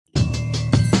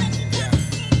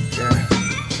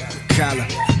collar.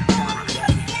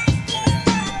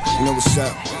 You know what's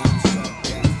up?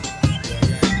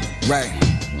 Right.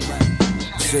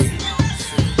 See,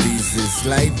 these is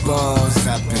light bars.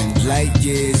 I've been light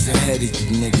years ahead of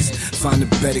you niggas. Find a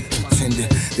better contender.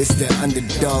 This the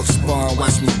underdog sparring.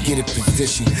 Watch me get a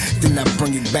position. Then I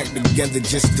bring it back together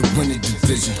just to win the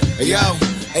division.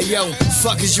 Hey yo,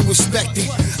 fuck as you expecting.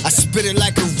 I spit it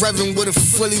like a reverend with a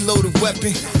fully loaded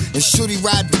weapon. And shorty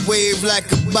ride the wave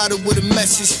like a bottle with a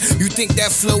message. You think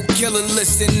that flow killer?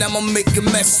 Listen, I'ma make a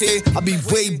mess here. I'll be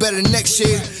way better next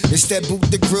year. It's that boot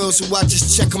the grill, so I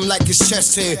just check him like his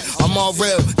chest hair. I'm all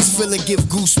real, this feeling give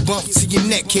goosebumps to your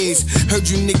neck hairs. Heard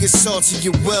you niggas salty,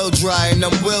 you're well dry, and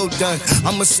I'm well done.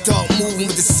 I'ma start moving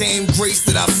with the same grace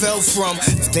that I fell from.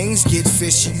 If things get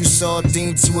fishy, you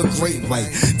sardine to a great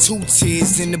white. 2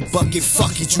 tears in the bucket,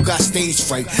 fuck it, you got stage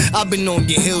fright. I've been on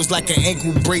your heels like an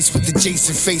ankle brace with the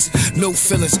Jason face. No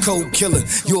feelings, cold killer.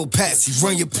 You a patsy,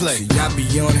 run your play. I be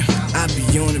on it, I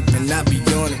be on it, man, I be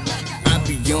on it. I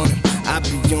be on it, I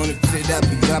be on it, I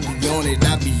be on it,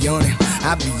 I be on it,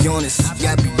 I be honest,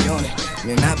 yeah, I be on it,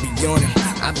 man, I be on it,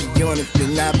 I be on it,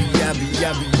 man, I be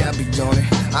on it,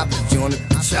 I be on it,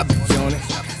 bitch, I be on it,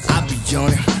 I be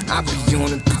on it, I be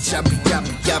on it, bitch, I be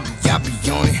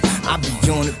on it, I be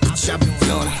on it, bitch, I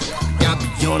be on it, I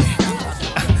be on it.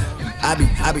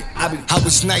 I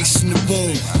was nice in the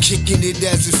womb, kicking it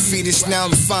as a fetus. Now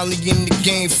I'm finally in the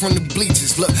game from the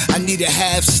bleachers. Look, I need a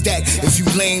half stack if you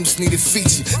lames need a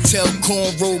feature. Tell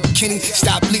Cornrow Kenny,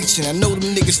 stop bleaching. I know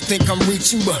them niggas think I'm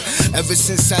reaching, but ever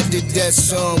since I did that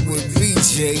song with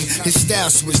BJ, his style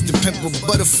switched. The pimple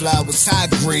butterfly was high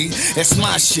grade. That's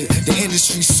my shit. The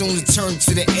industry soon to turn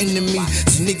to the enemy.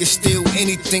 So niggas steal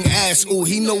anything, ass. Oh,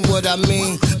 he know what I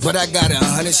mean. But I got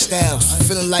 100 styles,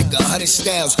 feeling like 100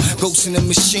 styles. Ghosts in the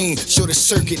machine, show the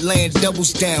circuit, laying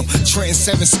doubles down. Trenton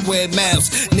 7 square miles.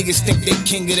 Niggas think they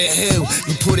king of the hill.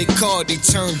 You put a card, they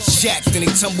turn jack, then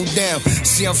they tumble down.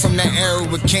 See, I'm from that era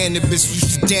where cannabis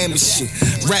used to damage shit.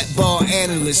 Rap bar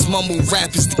analyst, mumble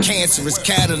rap is the cancerous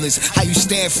catalyst. How you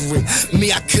stand for it?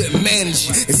 Me, I couldn't manage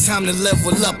it. It's time to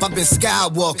level up. I've been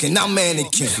skywalking, I'm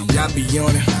mannequin. I be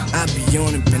on it, I be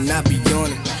on it, man, I be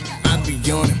on it. I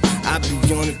be on it, I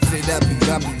be on it, I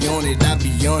be on it, I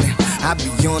be on it, I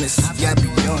be honest, yeah, I be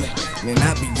on it, man,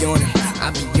 I be on it, I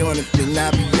be on it, man,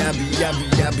 I be on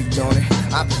it,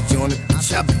 I be on it,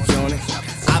 bitch, I be on it,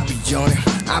 I be on it,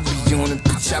 I be on it,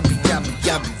 bitch, I be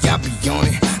on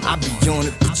it, I be on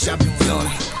it, bitch, I be on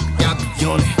it, I be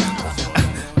on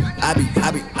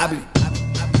it, I be.